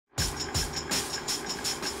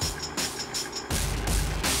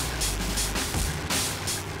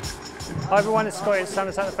Hi everyone, it's Scotty at Sound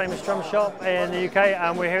at the Famous Drum Shop in the UK,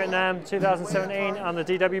 and we're here at NAMM 2017 on the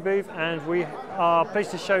DW booth, and we are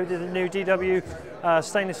pleased to show the new DW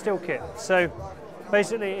stainless steel kit. So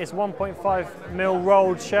basically it's 1.5mm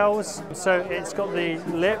rolled shells, so it's got the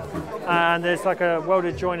lip and there's like a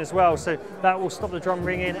welded joint as well, so that will stop the drum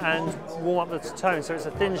ringing and warm up the tone. So it's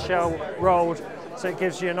a thin shell rolled, so it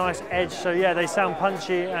gives you a nice edge. So yeah, they sound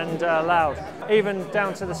punchy and loud. Even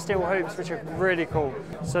down to the steel hoops, which are really cool.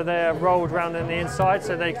 So they're rolled around on the inside,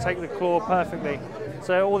 so they take the claw perfectly.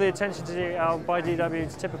 So all the attention to detail by DW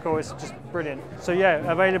is typical, it's just brilliant. So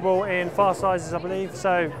yeah, available in fast sizes, I believe.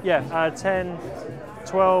 So yeah, 10,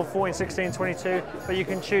 12, 14, 16, 22, but you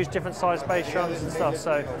can choose different size bass drums and stuff.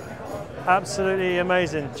 So absolutely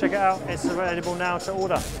amazing. Check it out, it's available now to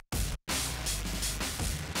order.